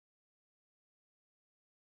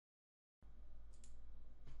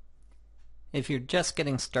If you're just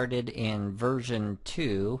getting started in version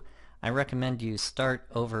 2, I recommend you start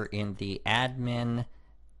over in the Admin,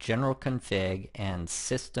 General Config, and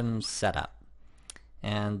System Setup.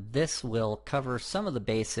 And this will cover some of the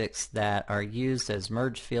basics that are used as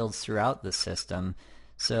merge fields throughout the system.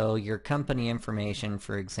 So your company information,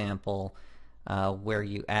 for example, where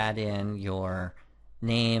you add in your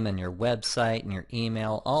name and your website and your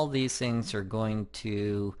email, all these things are going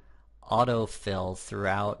to autofill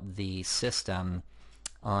throughout the system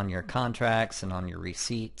on your contracts and on your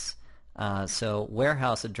receipts. So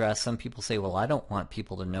warehouse address, some people say, well, I don't want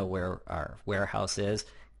people to know where our warehouse is.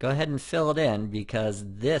 Go ahead and fill it in, because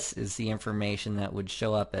this is the information that would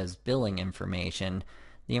show up as billing information.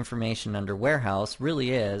 The information under warehouse really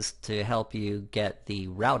is to help you get the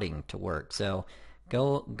routing to work. So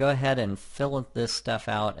go ahead and fill this stuff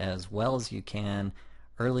out as well as you can.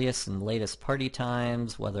 Earliest and latest party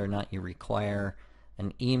times, whether or not you require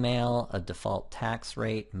an email, a default tax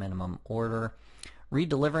rate, minimum order.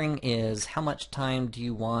 Redelivering is how much time do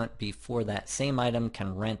you want before that same item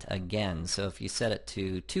can rent again. So if you set it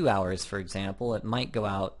to 2 hours, for example, it might go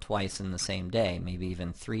out twice in the same day, maybe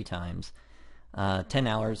even 3 times. 10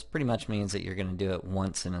 hours pretty much means that you're going to do it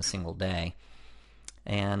once in a single day.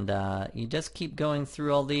 And you just keep going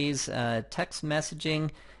through all these. Text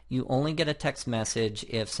messaging, you only get a text message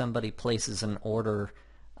if somebody places an order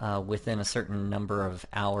within a certain number of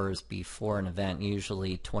hours before an event,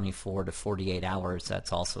 usually 24 to 48 hours.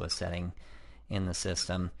 That's also a setting in the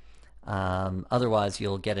system. Otherwise,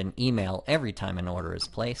 you'll get an email every time an order is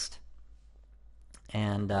placed.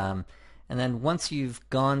 And then once you've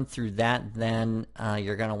gone through that, then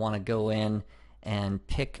you're going to want to go in and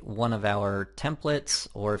pick one of our templates,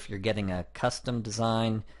 or if you're getting a custom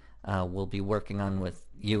design, we'll be working on with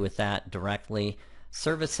that directly.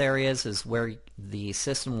 Service areas is where the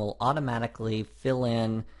system will automatically fill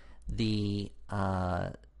in the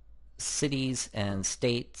cities and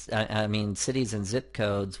states, cities and zip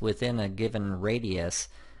codes within a given radius.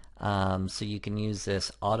 So you can use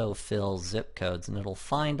this autofill zip codes, and it'll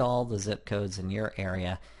find all the zip codes in your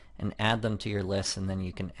area and add them to your list, and then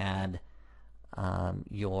you can add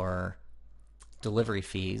your delivery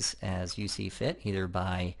fees as you see fit, either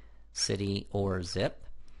by city or zip.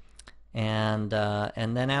 And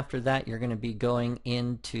then after that, you're going to be going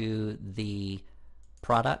into the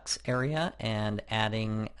products area and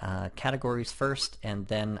adding categories first and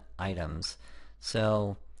then items.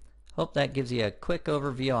 So hope that gives you a quick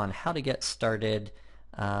overview on how to get started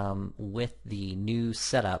with the new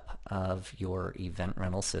setup of your event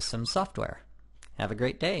rental system software. Have a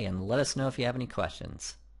great day, and let us know if you have any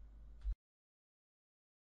questions.